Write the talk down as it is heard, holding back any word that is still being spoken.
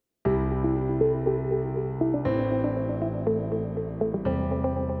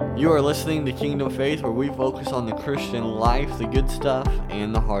You are listening to Kingdom Faith, where we focus on the Christian life, the good stuff,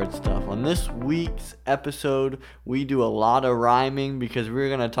 and the hard stuff. On this week's episode, we do a lot of rhyming because we're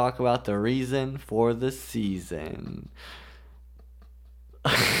going to talk about the reason for the season.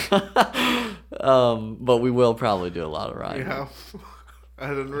 But we will probably do a lot of rhyming. Yeah, I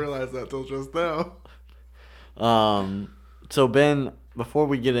didn't realize that till just now. So Ben, before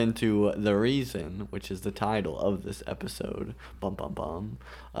we get into the reason, which is the title of this episode,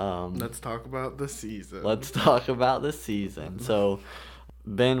 Let's talk about the season. Let's talk about the season. So,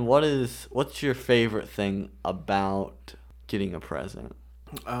 Ben, what's your favorite thing about getting a present?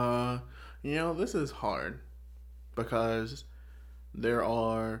 This is hard because there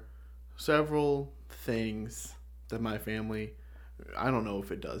are several things that my family, I don't know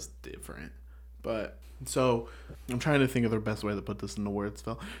if it does different, but so I'm trying to think of the best way to put this into words,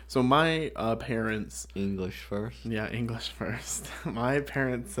 Phil. So my parents... English first? Yeah, English first. My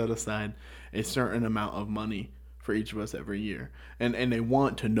parents set aside a certain amount of money for each of us every year. And they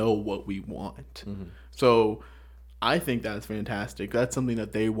want to know what we want. Mm-hmm. So I think that's fantastic. That's something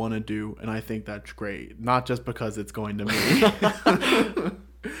that they want to do, and I think that's great. Not just because it's going to me.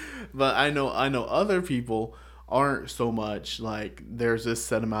 But I know other people aren't so much like, there's this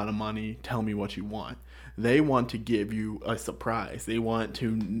set amount of money, tell me what you want. They want to give you a surprise. They want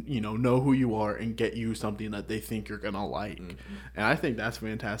to, know who you are and get you something that they think you're going to like. Mm-hmm. And I think that's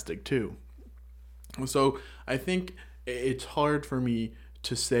fantastic too. So I think it's hard for me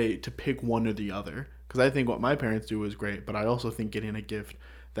to pick one or the other, because I think what my parents do is great, but I also think getting a gift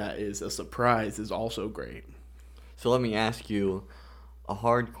that is a surprise is also great. So let me ask you a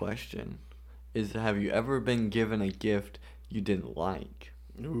hard question. Have you ever been given a gift you didn't like?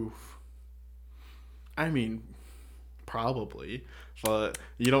 Oof. I mean, probably, but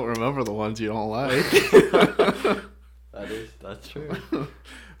you don't remember the ones you don't like. That's true.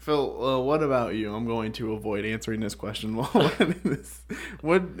 Phil, what about you? I'm going to avoid answering this question.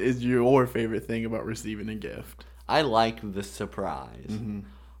 What is your favorite thing about receiving a gift? I like the surprise. Mm-hmm.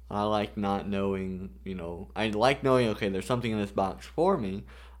 I like not knowing, I like knowing, okay, there's something in this box for me,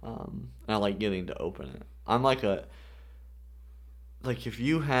 and I like getting to open it. I'm like if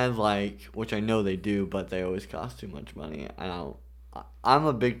you had which I know they do, but they always cost too much money. I'm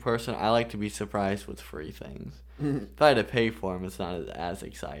a big person. I like to be surprised with free things. If I had to pay for them, it's not as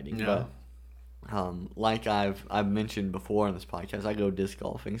exciting. Yeah. But like I've mentioned before in this podcast, I go disc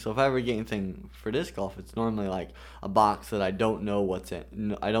golfing. So if I ever get anything for disc golf, it's normally like a box that I don't know what's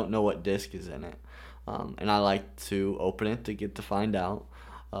in. I don't know what disc is in it, and I like to open it to get to find out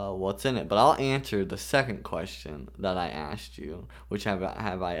what's in it. But I'll answer the second question that I asked you, which have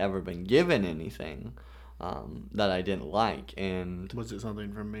I ever been given anything that I didn't like? And was it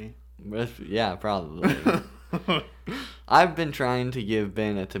something from me? Yeah, probably. I've been trying to give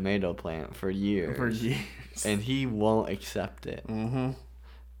Ben a tomato plant for years. And he won't accept it. Mm-hmm.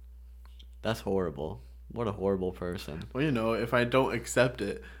 That's horrible. What a horrible person. Well, if I don't accept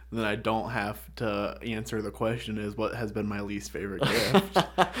it, then I don't have to answer the question is what has been my least favorite gift.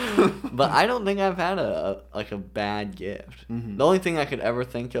 But I don't think I've had a bad gift. Mm-hmm. The only thing I could ever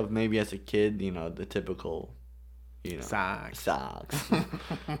think of maybe as a kid, the typical, socks.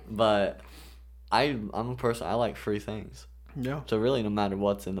 But I'm a person, I like free things. Yeah. So really, no matter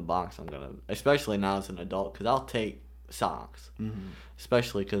what's in the box, I'm going to, especially now as an adult, because I'll take socks. Mm-hmm.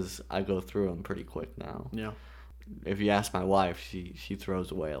 Especially because I go through them pretty quick now. Yeah. If you ask my wife, she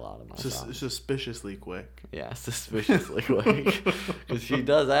throws away a lot of my socks. Suspiciously quick. Yeah, suspiciously quick. Because she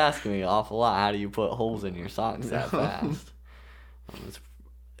does ask me an awful lot, how do you put holes in your socks that fast?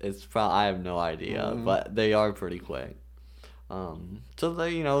 It's probably, I have no idea, but they are pretty quick. So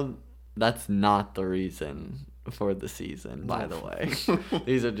they, that's not the reason for the season, by the way.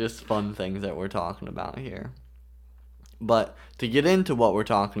 These are just fun things that we're talking about here. But to get into what we're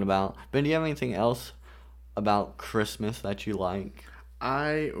talking about, Ben, do you have anything else about Christmas that you like?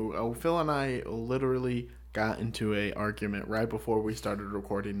 Phil and I literally got into an argument right before we started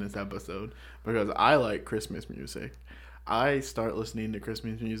recording this episode because I like Christmas music. I start listening to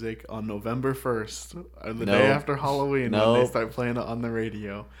Christmas music on November 1st, the day after Halloween, when they start playing it on the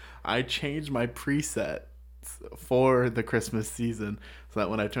radio. I changed my presets for the Christmas season so that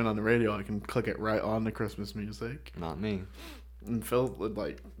when I turn on the radio, I can click it right on the Christmas music. Not me. And Phil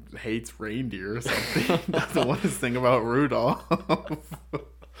hates reindeer or something. Doesn't want to sing about Rudolph.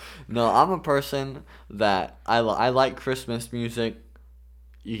 No, I'm a person that I like Christmas music.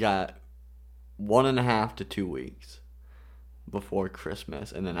 You got 1.5 to 2 weeks before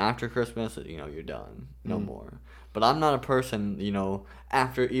Christmas, and then after Christmas, you're done. No more. But I'm not a person, even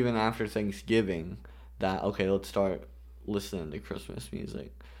after Thanksgiving, that, okay, let's start listening to Christmas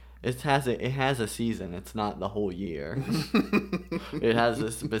music. it has a season. It's not the whole year. It has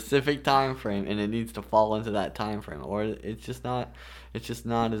a specific time frame, and it needs to fall into that time frame, or it's just not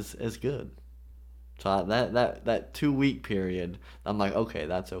as good. So that 2-week period, I'm like, okay,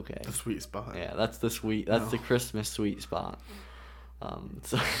 that's okay. The sweet spot. Yeah, that's the Christmas sweet spot.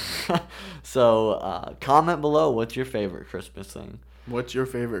 So comment below, what's your favorite Christmas thing? What's your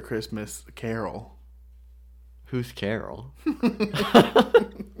favorite Christmas carol? Who's Carol?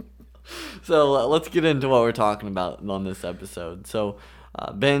 So let's get into what we're talking about on this episode. So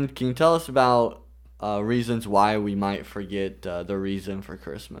Ben, can you tell us about reasons why we might forget the reason for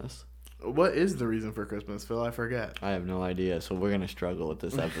Christmas? What is the reason for Christmas, Phil? I forget. I have no idea, so we're gonna struggle with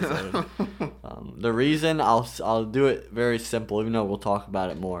this episode. The reason, I'll do it very simple, even though we'll talk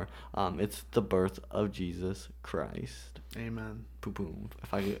about it more. It's the birth of Jesus Christ. Amen. Boom, boom.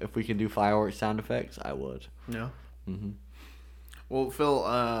 If we could do fireworks sound effects, I would. Yeah. Mm-hmm. Well, Phil,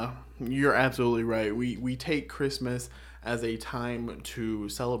 you're absolutely right. We take Christmas as a time to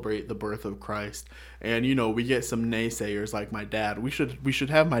celebrate the birth of Christ, and we get some naysayers like my dad. We should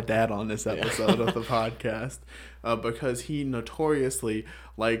have my dad on this episode of the podcast because he notoriously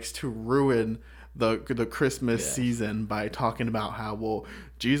likes to ruin the Christmas season by talking about how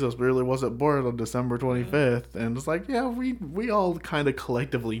Jesus really wasn't born on December 25th, and it's like, we all kind of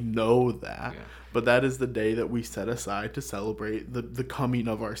collectively know that, but that is the day that we set aside to celebrate the coming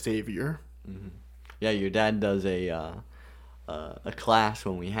of our Savior. Mm-hmm. Yeah, your dad does a class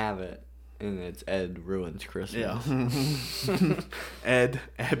when we have it, and it's Ed Ruins Christmas. Yeah. Ed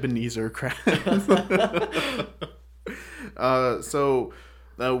Ebenezer Crafts. So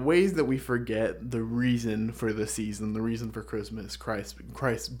ways that we forget the reason for the season, the reason for Christmas,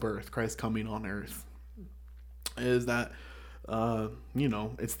 Christ's birth, Christ coming on earth, is that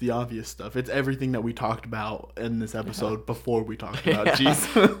it's the obvious stuff. It's everything that we talked about in this episode before we talked about Jesus.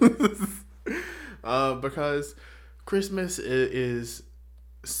 Because Christmas is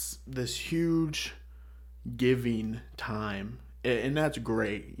this huge giving time, and that's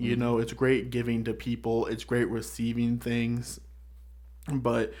great. It's great giving to people. It's great receiving things,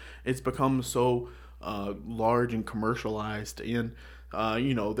 but it's become so large and commercialized, and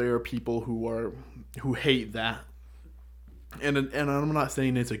there are people who hate that. And I'm not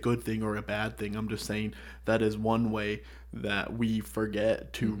saying it's a good thing or a bad thing. I'm just saying that is one way that we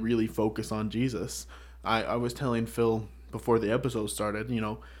forget to really focus on Jesus. I was telling Phil before the episode started,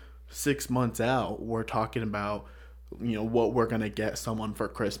 6 months out, we're talking about, what we're going to get someone for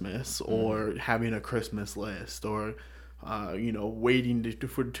Christmas, or having a Christmas list, or, waiting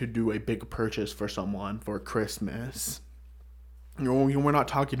to do a big purchase for someone for Christmas. We're not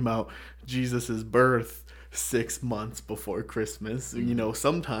talking about Jesus's birth 6 months before Christmas.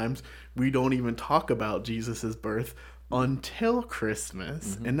 Sometimes we don't even talk about Jesus's birth until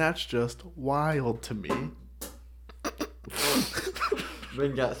Christmas, and that's just wild to me.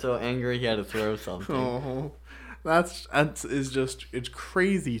 Ben got so angry he had to throw something. Oh, it's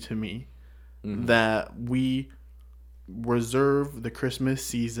crazy to me that we reserve the Christmas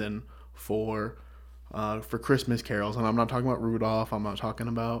season for Christmas carols. And I'm not talking about Rudolph. I'm not talking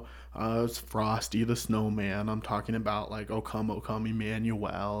about Frosty the Snowman. I'm talking about like O Come,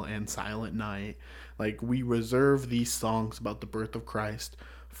 Emmanuel and Silent Night. Like, we reserve these songs about the birth of Christ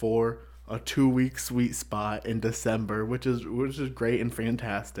for a 2-week sweet spot in December, which is great and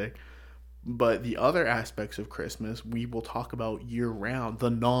fantastic. But the other aspects of Christmas we will talk about year round,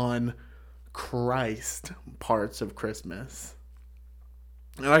 the non-Christ parts of Christmas.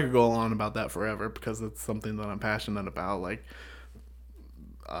 And I could go on about that forever because it's something that I'm passionate about.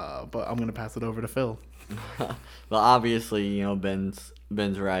 But I'm gonna pass it over to Phil. Well, obviously,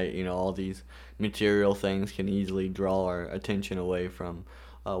 Ben's right. All these material things can easily draw our attention away from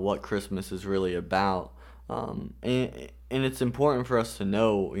what Christmas is really about. And it's important for us to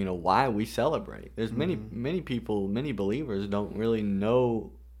know, why we celebrate. There's many people, many believers don't really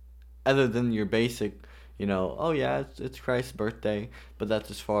know, other than your basic, it's Christ's birthday, but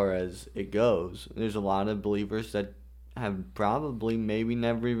that's as far as it goes. There's a lot of believers that have probably maybe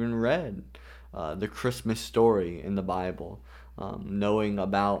never even read the Christmas story in the Bible, knowing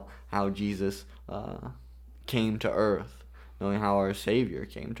about how Jesus came to earth, knowing how our Savior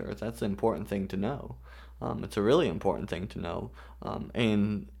came to earth. That's an important thing to know. It's a really important thing to know.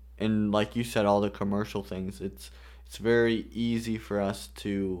 And like you said, all the commercial things, it's very easy for us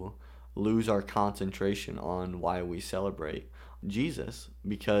to lose our concentration on why we celebrate Jesus,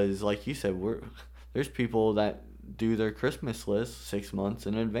 because like you said, there's people that do their Christmas list 6 months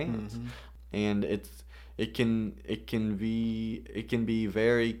in advance, and it can be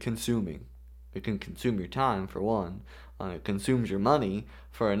very consuming. It can consume your time, for one, It consumes your money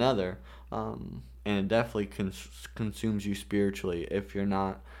for another, and it definitely consumes you spiritually if you're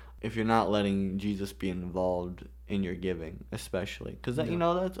not letting Jesus be involved in your giving, especially because that's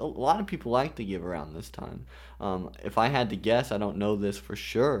a lot of people like to give around this time. If I had to guess, I don't know this for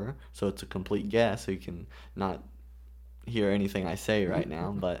sure, so it's a complete guess, so you can not hear anything I say right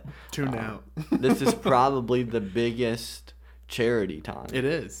now, but tune out. This is probably the biggest charity time. It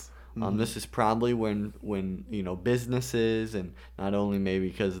is. This is probably when businesses, and not only maybe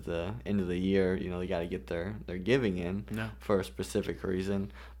because of the end of the year, they got to get their giving in for a specific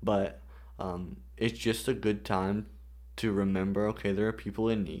reason, but it's just a good time to remember, okay, there are people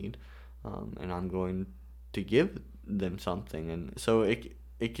in need, and I'm going to give them something, and so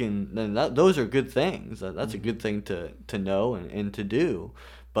it can then those are good things. That's a good thing to know and to do,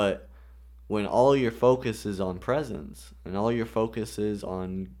 but when all your focus is on presents and all your focus is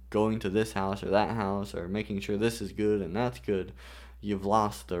on going to this house or that house or making sure this is good and that's good, you've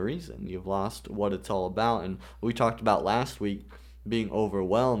lost the reason. You've lost what it's all about. And we talked about last week being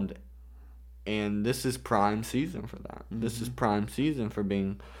overwhelmed, and this is prime season for that. This is prime season for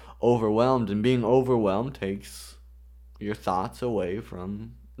being overwhelmed, and being overwhelmed takes your thoughts away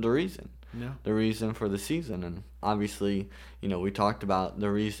from the reason. Yeah. The reason for the season. And obviously, we talked about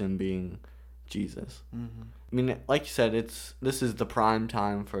the reason being Jesus. I mean, like you said, this is the prime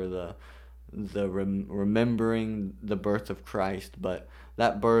time for the remembering the birth of Christ, but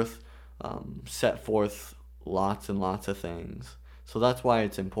that birth set forth lots and lots of things. So that's why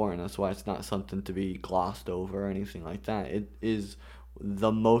it's important. That's why it's not something to be glossed over or anything like that. It is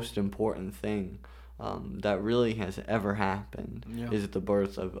the most important thing that really has ever happened, is the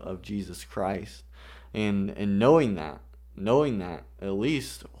birth of Jesus Christ. And knowing that at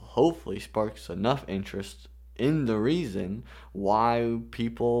least hopefully sparks enough interest in the reason why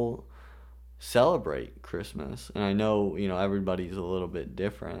people celebrate Christmas. And I know, everybody's a little bit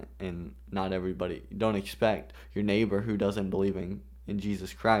different, and not everybody, don't expect your neighbor who doesn't believe in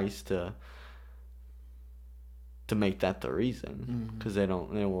Jesus Christ to make that the reason, because they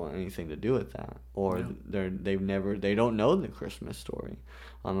don't want anything to do with that, or they don't know the Christmas story,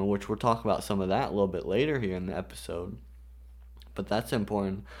 which we'll talk about some of that a little bit later here in the episode. But that's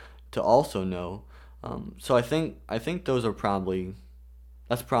important to also know. So I think that's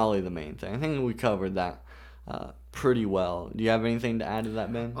probably the main thing. I think we covered that pretty well. Do you have anything to add to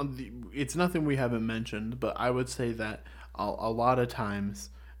that, Ben? It's nothing we haven't mentioned, but I would say that a lot of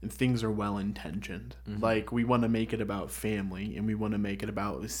times things are well intentioned. Like, we want to make it about family, and we want to make it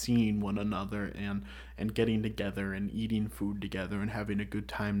about seeing one another and getting together and eating food together and having a good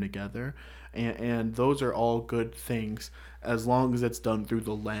time together. And those are all good things as long as it's done through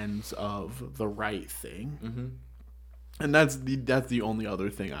the lens of the right thing. And that's the only other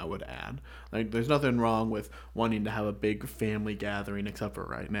thing I would add. Like, there's nothing wrong with wanting to have a big family gathering, except for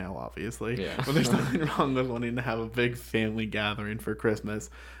right now, obviously. Yeah. But there's nothing wrong with wanting to have a big family gathering for Christmas,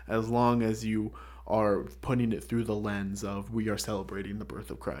 as long as you are putting it through the lens of, we are celebrating the birth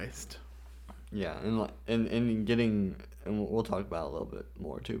of Christ. Yeah, and getting, and we'll talk about it a little bit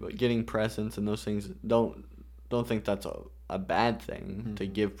more too, but getting presents and those things, don't think that's a bad thing to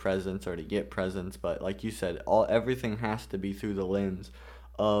give presents or to get presents, but like you said, everything has to be through the lens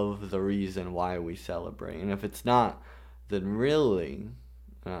of the reason why we celebrate. And if it's not, then really,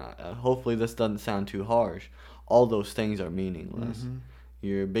 hopefully this doesn't sound too harsh, all those things are meaningless.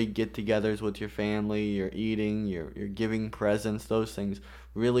 Your big get-togethers with your family, you're eating, you're giving presents, those things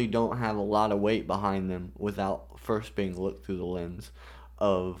really don't have a lot of weight behind them without first being looked through the lens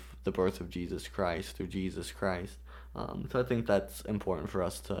of the birth of Jesus Christ, through Jesus Christ. So I think that's important for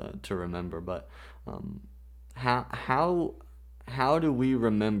us to remember. But how do we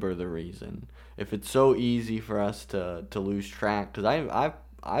remember the reason? If it's so easy for us to lose track, because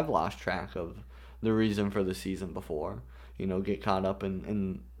I've lost track of the reason for the season before. Get caught up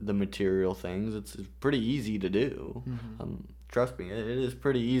in the material things. It's pretty easy to do. Trust me, it is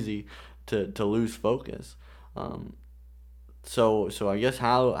pretty easy to lose focus. So I guess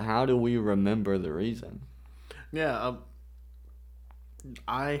how do we remember the reason? Yeah,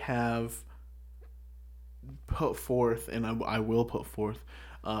 I have put forth, and I will put forth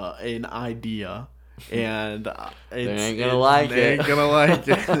an idea, and they ain't gonna like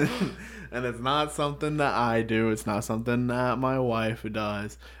it. And it's not something that I do. It's not something that my wife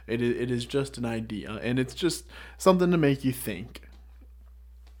does. It is just an idea, and it's just something to make you think.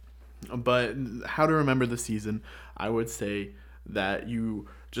 But how to remember the season, I would say that you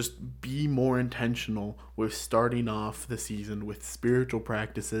just be more intentional with starting off the season with spiritual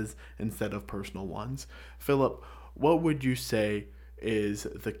practices instead of personal ones. Philip, what would you say is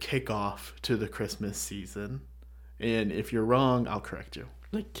the kickoff to the Christmas season? And if you're wrong, I'll correct you.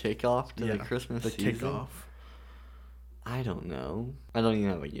 The kickoff to the Christmas season? The kickoff. I don't know. I don't even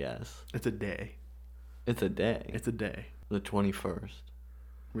have a guess. It's a day. It's a day. It's a day. The 21st.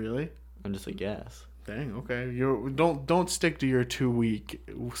 Really? I'm just a guess. Dang, okay. Don't stick to your 2-week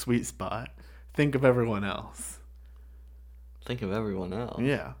sweet spot. Think of everyone else. Think of everyone else.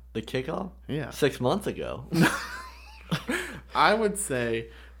 Yeah. The kickoff? Yeah. 6 months ago. I would say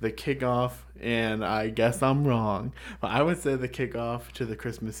the kickoff, and I guess I'm wrong, but I would say the kickoff to the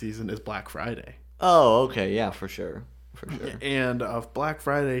Christmas season is Black Friday. Oh, okay. Yeah, for sure. For sure. And Black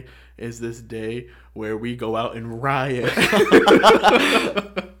Friday is this day where we go out and riot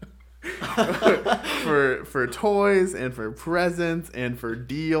for toys and for presents and for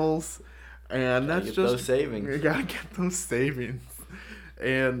deals. And that's just those savings. You gotta get those savings.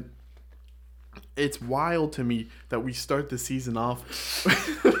 And it's wild to me that we start the season off.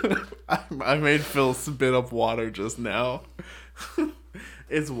 I made Phil spit up water just now.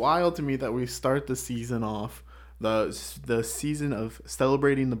 It's wild to me that we start the season off, the season of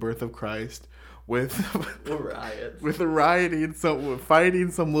celebrating the birth of Christ, with riots. With rioting,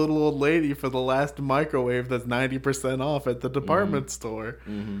 fighting some little old lady for the last microwave that's 90% off at the department store.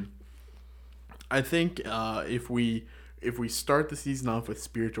 Mm-hmm. I think if we start the season off with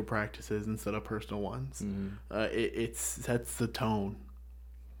spiritual practices instead of personal ones, it sets the tone.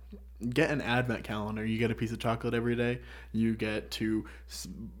 Get an Advent calendar. You get a piece of chocolate every day. You get to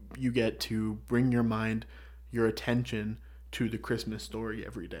bring your attention to the Christmas story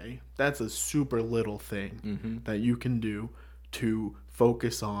every day. That's a super little thing that you can do to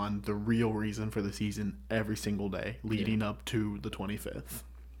focus on the real reason for the season every single day leading up to the 25th.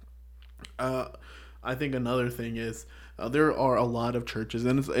 I think another thing is there are a lot of churches,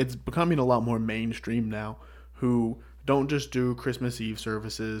 and it's becoming a lot more mainstream now, who don't just do Christmas Eve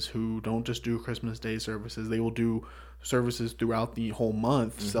services, who don't just do Christmas Day services. They will do services throughout the whole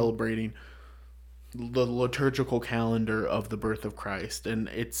month celebrating the liturgical calendar of the birth of Christ. And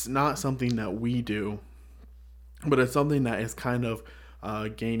it's not something that we do, but it's something that is kind of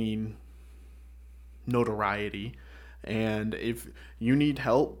gaining notoriety. And if you need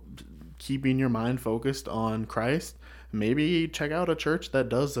help keeping your mind focused on Christ, maybe check out a church that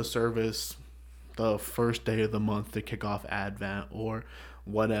does a service the first day of the month to kick off Advent, or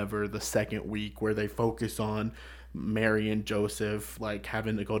whatever, the second week, where they focus on Mary and Joseph like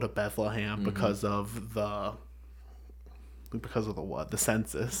having to go to Bethlehem because of the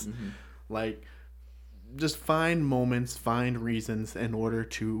census. Like, just find moments, find reasons in order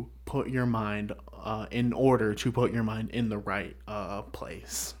to put your mind in the right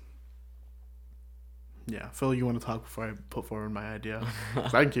place. Yeah, Phil, you want to talk before I put forward my idea?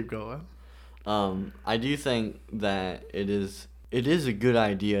 So I can keep going. I do think that it is a good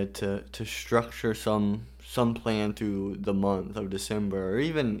idea to structure some plan through the month of December, or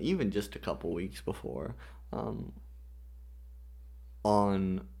even just a couple weeks before.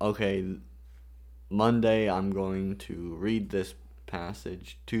 Monday I'm going to read this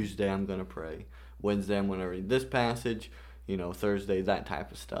passage. Tuesday I'm going to pray. Wednesday I'm going to read this passage. Thursday, that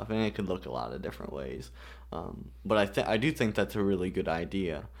type of stuff. And it could look a lot of different ways. But I do think that's a really good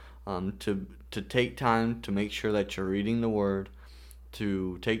idea. To take time to make sure that you're reading the Word,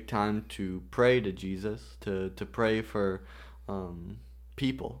 to take time to pray to Jesus, to pray for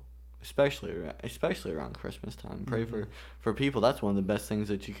people, especially around Christmas time. Pray for people. That's one of the best things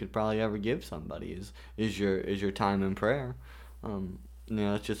that you could probably ever give somebody is your time in prayer.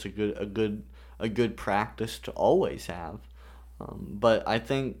 It's just a good practice to always have. But I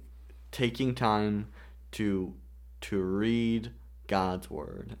think taking time to read God's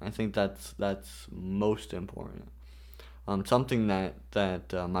Word, I think that's most important. Something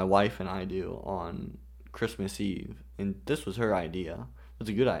that my wife and I do on Christmas Eve, and this was her idea. It's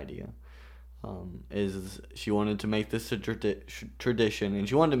a good idea. Is she wanted to make this a tradition, and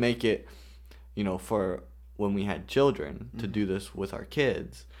she wanted to make it, for when we had children, to do this with our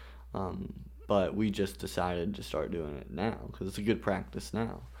kids. But we just decided to start doing it now because it's a good practice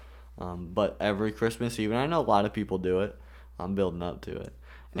now. But every Christmas Eve, and I know a lot of people do it. I'm building up to it.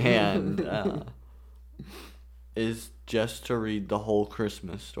 And is just to read the whole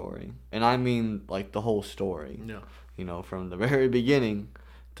Christmas story. And I mean, like, the whole story. Yeah. From the very beginning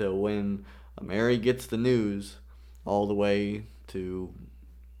to when Mary gets the news, all the way to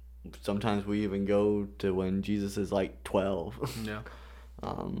sometimes we even go to when Jesus is like 12. Yeah.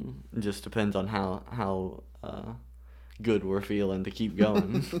 It just depends on how good we're feeling to keep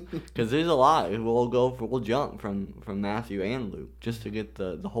going, because there's a lot. We'll jump from Matthew and Luke just to get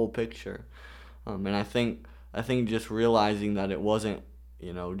the whole picture. And I think just realizing that it wasn't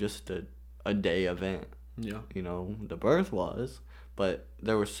just a day event. the birth was, but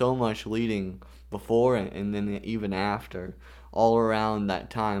there was so much leading before and then even after, all around that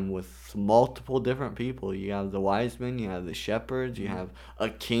time with multiple different people. You have the wise men, you have the shepherds, you have a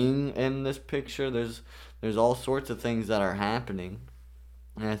king in this picture. There's all sorts of things that are happening.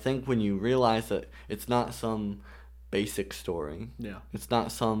 And I think when you realize that it's not some basic story, it's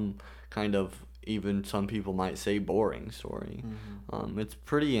not some kind of, even some people might say, boring story. It's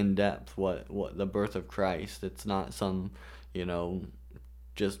pretty in depth. What the birth of Christ. It's not some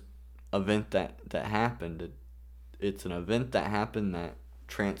just event that happened. It's an event that happened that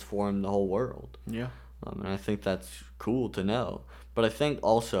transformed the whole world. And I think that's cool to know. But I think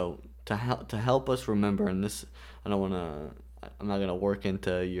also to help us remember, and this I'm not gonna work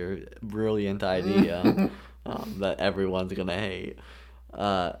into your brilliant idea that everyone's gonna hate.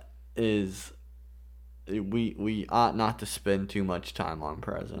 Is we ought not to spend too much time on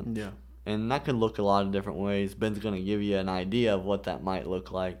presents. And that could look a lot of different ways. Ben's going to give you an idea of what that might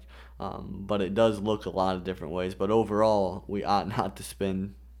look like. But it does look a lot of different ways. But overall, we ought not to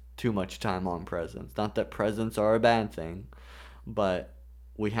spend too much time on presents. Not that presents are a bad thing, but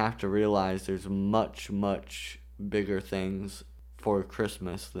we have to realize there's much, much bigger things for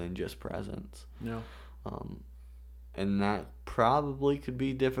Christmas than just presents. And that probably could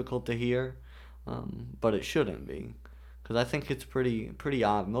be difficult to hear, but it shouldn't be. Because I think it's pretty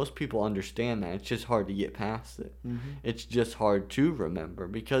odd. Most people understand that. It's just hard to get past it. It's just hard to remember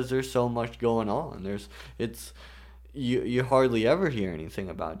because there's so much going on. You hardly ever hear anything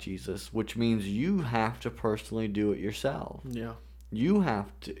about Jesus, which means you have to personally do it yourself. You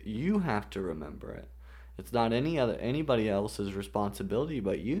have to remember it. It's not anybody else's responsibility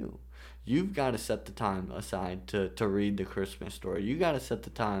but you. You've got to set the time aside to read the Christmas story. You got to set the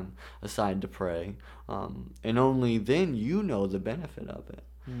time aside to pray, and only then you know the benefit of it.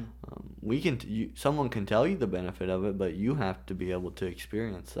 Someone can tell you the benefit of it, but you have to be able to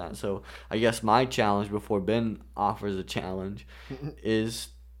experience that. So I guess my challenge, before Ben offers a challenge, is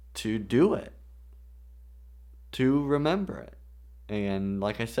to do it, to remember it. And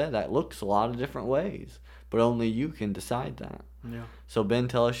like I said, that looks a lot of different ways, but only you can decide that. So Ben,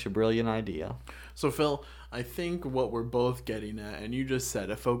 tell us your brilliant idea. So Phil, I think what we're both getting at, and you just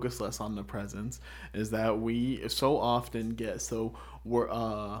said it, focus less on the presents, is that we so often get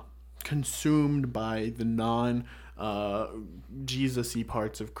we're consumed by the non Jesus-y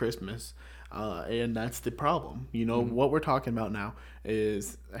parts of Christmas, and that's the problem. What we're talking about now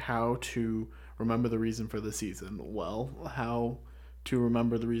is how to remember the reason for the season. Well, how to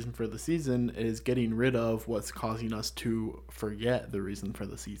remember the reason for the season is getting rid of what's causing us to forget the reason for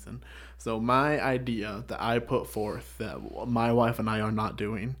the season. So my idea that I put forth, that my wife and I are not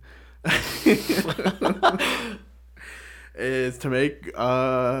doing, is to make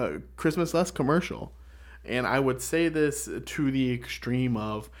Christmas less commercial. And I would say this to the extreme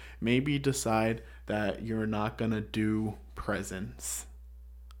of maybe decide that you're not going to do presents.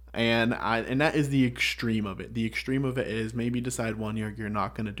 And that is the extreme of it. The extreme of it is maybe decide one year you're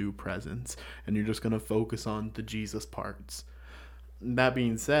not going to do presents and you're just going to focus on the Jesus parts. That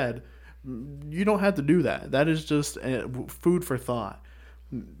being said, you don't have to do that. That is just food for thought.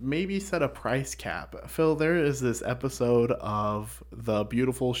 Maybe set a price cap. Phil, there is this episode of the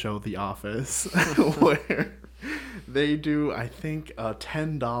beautiful show The Office where they do, I think, a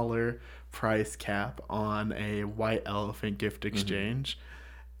 $10 price cap on a white elephant gift exchange.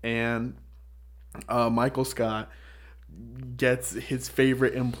 And Michael Scott gets his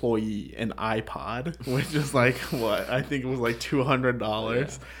favorite employee an iPod, which is like, what? I think it was like $200. Yeah.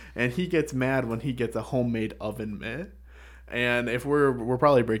 And he gets mad when he gets a homemade oven mitt. And if we're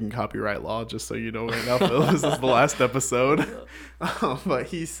probably breaking copyright law, just so you know right now, Phil, this is the last episode. But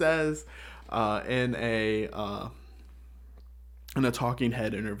he says in a Talking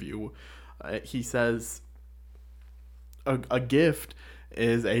Head interview, he says a gift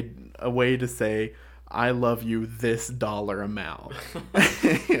is a way to say, I love you this dollar amount.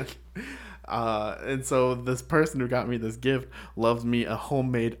 And so this person who got me this gift loves me a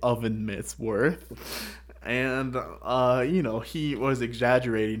homemade oven mitt's worth. And, he was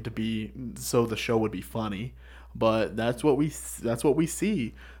exaggerating to be so the show would be funny. But that's what we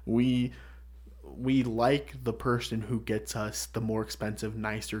see. We like the person who gets us the more expensive,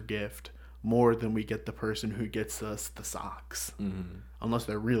 nicer gift more than we get the person who gets us the socks. Unless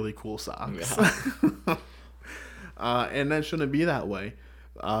they're really cool socks. Yeah. And that shouldn't be that way.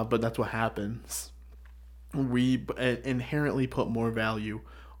 But that's what happens. We inherently put more value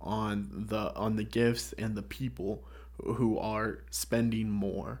on the gifts and the people who are spending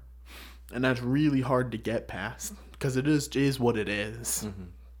more. And that's really hard to get past because it is what it is.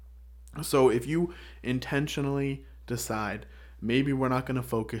 So if you intentionally decide, maybe we're not going to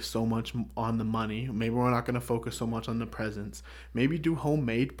focus so much on the money, maybe we're not going to focus so much on the presents, maybe do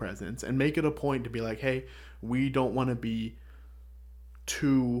homemade presents and make it a point to be like, hey, we don't want to be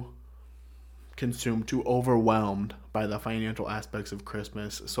too consumed, too overwhelmed by the financial aspects of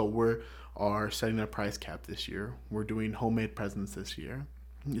Christmas. So are setting a price cap this year. We're doing homemade presents this year.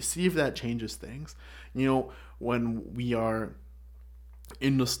 You see if that changes things. When we are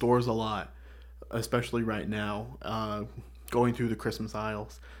in the stores a lot, especially right now, going through the Christmas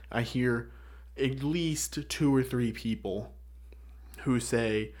aisles, I hear at least 2 or 3 people who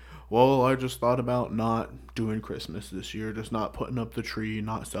say, well, I just thought about not doing Christmas this year, just not putting up the tree,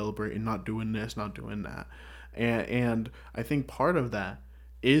 not celebrating, not doing this, not doing that. And I think part of that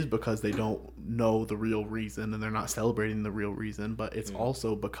is because they don't know the real reason and they're not celebrating the real reason, but it's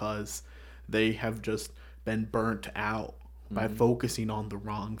also because they have just been burnt out by focusing on the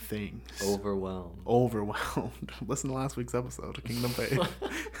wrong things. Overwhelmed. Listen to last week's episode of Kingdom Faith.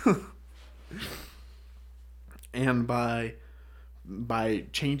 And by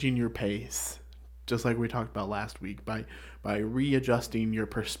changing your pace, just like we talked about last week, by readjusting your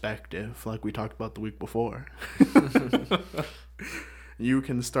perspective, like we talked about the week before, you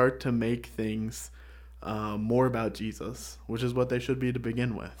can start to make things more about Jesus, which is what they should be to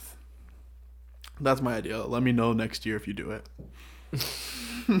begin with. That's my idea. Let me know next year if you do it.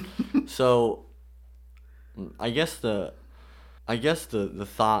 So, I guess the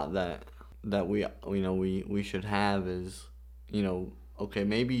thought that we should have is, okay,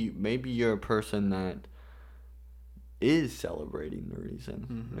 maybe you're a person that is celebrating the reason.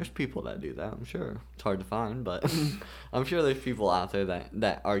 Mm-hmm. There's people that do that, I'm sure. It's hard to find, but I'm sure there's people out there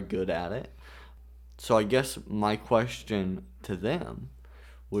that are good at it. So I guess my question to them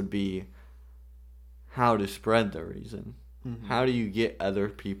would be how to spread the reason. Mm-hmm. How do you get other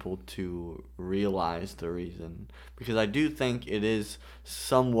people to realize the reason? Because I do think it is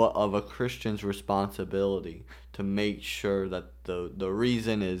somewhat of a Christian's responsibility to make sure that the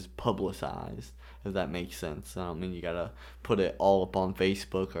reason is publicized, if that makes sense. I don't mean you gotta put it all up on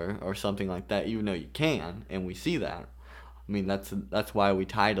Facebook or something like that, even though you can, and we see that. I mean, that's why we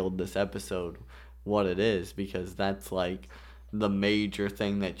titled this episode what it is, because that's like the major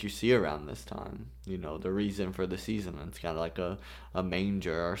thing that you see around this time, the reason for the season. It's kind of like a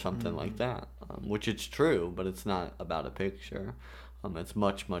manger or something like that, which it's true, but it's not about a picture. It's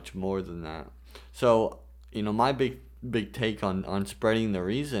much, much more than that. So, my big take on spreading the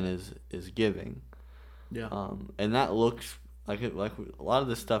reason is giving. Yeah. And that looks like a lot of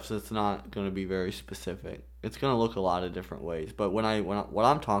the stuff that's not going to be very specific. It's going to look a lot of different ways. But what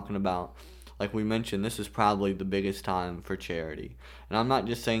I'm talking about, like we mentioned, this is probably the biggest time for charity. And I'm not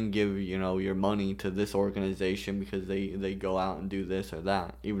just saying give, your money to this organization because they go out and do this or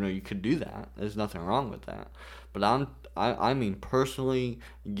that, even though you could do that. There's nothing wrong with that. But I mean personally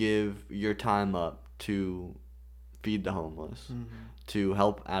give your time up to feed the homeless, mm-hmm. to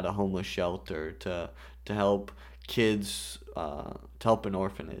help at a homeless shelter, to help kids, to help an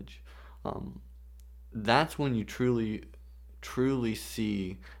orphanage. That's when you truly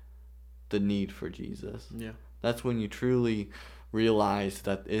see the need for Jesus. Yeah. That's when you truly realize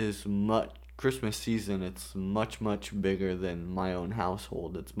that it is Christmas season, it's much, much bigger than my own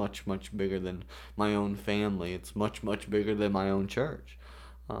household. It's much, much bigger than my own family. It's much, much bigger than my own church.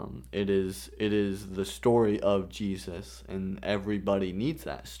 It is the story of Jesus, and everybody needs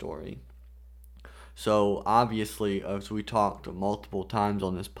that story. So obviously, as we talked multiple times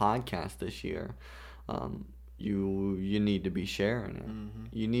on this podcast this year, you need to be sharing it. Mm-hmm.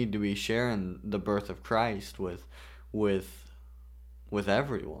 You need to be sharing the birth of Christ with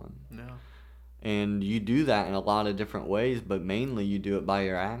everyone. Yeah. And you do that in a lot of different ways, but mainly you do it by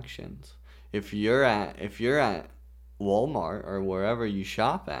your actions. If you're at Walmart or wherever you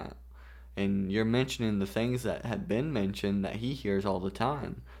shop at, and you're mentioning the things that have been mentioned that he hears all the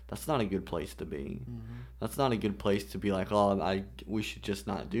time, that's not a good place to be. Mm-hmm. That's not a good place to be like, we should just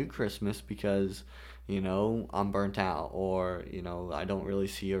not do Christmas because, I'm burnt out, or, I don't really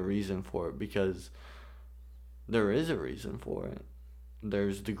see a reason for it, because there is a reason for it.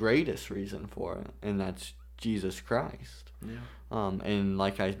 There's the greatest reason for it, and that's Jesus Christ. Yeah. And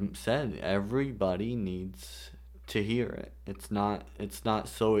like I said, everybody needs to hear it. It's not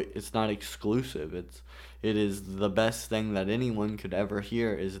exclusive. It is the best thing that anyone could ever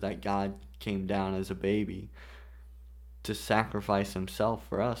hear, is that God came down as a baby to sacrifice himself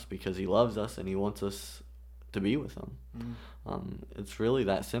for us because he loves us and he wants us to be with him. It's really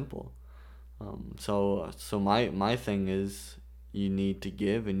that simple. So my thing is, you need to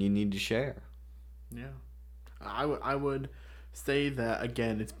give and you need to share. Yeah. I would say that,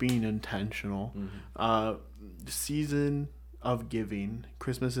 again, it's being intentional. Season of giving.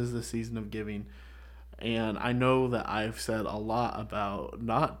 Christmas is the season of giving. And I know that I've said a lot about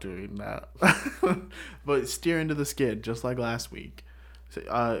not doing that. But steer into the skid, just like last week.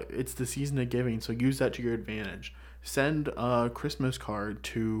 It's the season of giving, so use that to your advantage. Send a Christmas card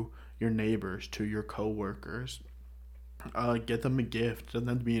to your neighbors, to your coworkers. Get them a gift. Doesn't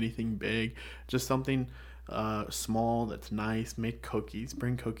have to be anything big. Just something small that's nice. Make cookies.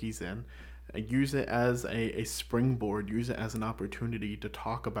 Bring cookies in. Use it as a springboard. Use it as an opportunity to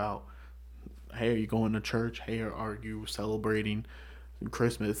talk about, hey, are you going to church? Hey, are you celebrating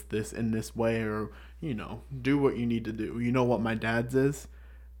Christmas in this way? Or, do what you need to do. You know what my dad's is?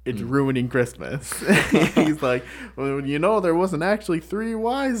 It's ruining Christmas. He's like, well, there wasn't actually 3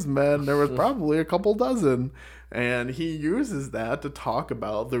 wise men. There was probably a couple dozen. And he uses that to talk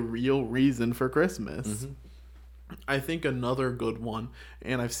about the real reason for Christmas. I think another good one,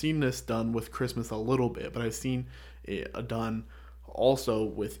 and I've seen this done with Christmas a little bit, but I've seen it done also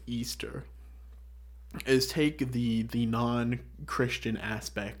with Easter, is take the non-Christian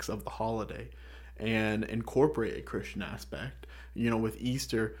aspects of the holiday and incorporate a Christian aspect. With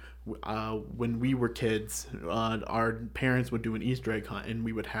Easter, when we were kids, our parents would do an Easter egg hunt, and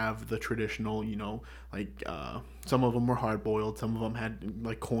we would have the traditional, some of them were hard-boiled, some of them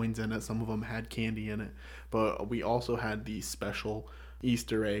had coins in it, some of them had candy in it, but we also had these special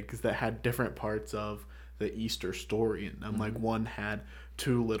Easter eggs that had different parts of the Easter story in them. One had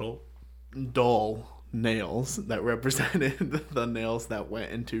 2 little dull nails that represented the nails that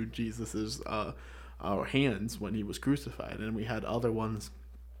went into Jesus's hands when he was crucified, and we had other ones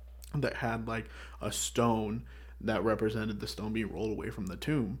that had a stone that represented the stone being rolled away from the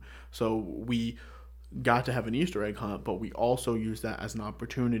tomb. So we got to have an Easter egg hunt, but we also used that as an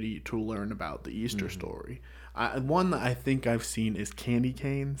opportunity to learn about the Easter story. One that I think I've seen is candy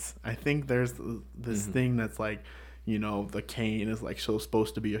canes. I think there's this thing that's the cane is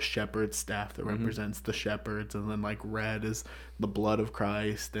supposed to be a shepherd's staff that represents the shepherds, and then red is the blood of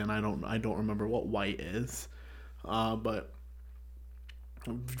Christ, and I don't remember what white is, but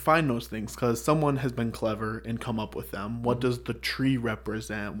find those things, because someone has been clever and come up with them. What does the tree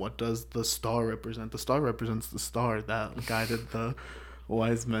represent? What does the star represent? The star represents the star that guided the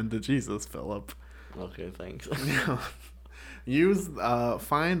wise men to Jesus, Philip. Okay, thanks.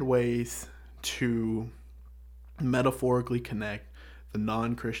 Find ways to metaphorically connect the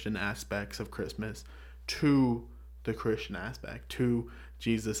non-Christian aspects of Christmas to the Christian aspect, to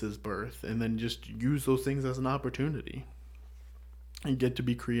Jesus's birth, and then just use those things as an opportunity and get to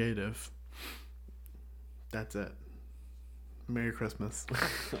be creative. That's it. Merry Christmas.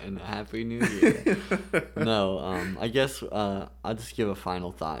 And Happy New Year. No, I guess I'll just give a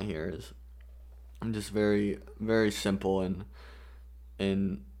final thought here. I'm just very, very simple,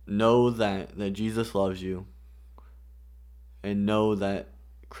 and know that Jesus loves you. And know that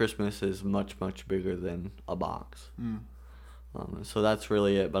Christmas is much, much bigger than a box. So that's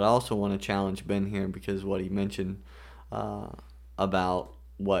really it. But I also want to challenge Ben here, because what he mentioned about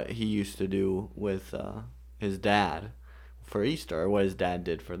what he used to do with his dad for Easter, or what his dad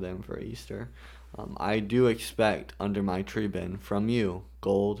did for them for Easter. I do expect under my tree, Ben, from you,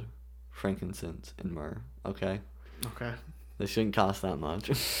 gold, frankincense, and myrrh. Okay? Okay. They shouldn't cost that much.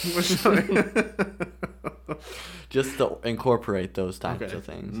 Just to incorporate those types of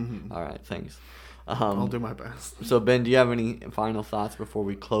things. All right, thanks. I'll do my best. So, Ben, do you have any final thoughts before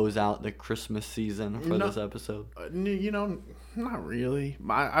we close out the Christmas season for this episode? Not really.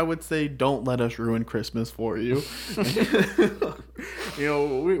 I would say don't let us ruin Christmas for you.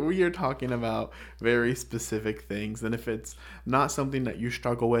 We are talking about very specific things, and if it's not something that you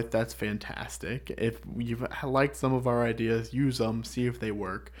struggle with, that's fantastic. If you've liked some of our ideas, use them, see if they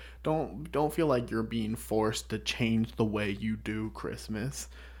work. Don't feel like you're being forced to change the way you do Christmas.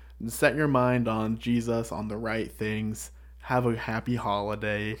 Set your mind on Jesus, on the right things. Have a happy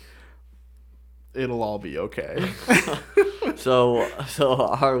holiday. It'll all be okay. So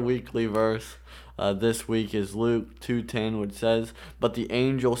our weekly verse this week is Luke 2:10, which says, "But the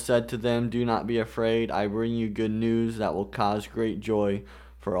angel said to them, 'Do not be afraid. I bring you good news that will cause great joy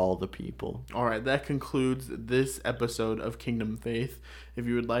for all the people.'" All right, that concludes this episode of Kingdom Faith. If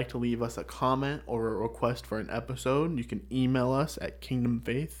you would like to leave us a comment or a request for an episode, you can email us at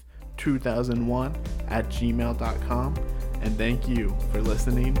kingdomfaith2001@gmail.com. And thank you for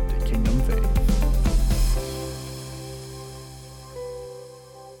listening to Kingdom Faith.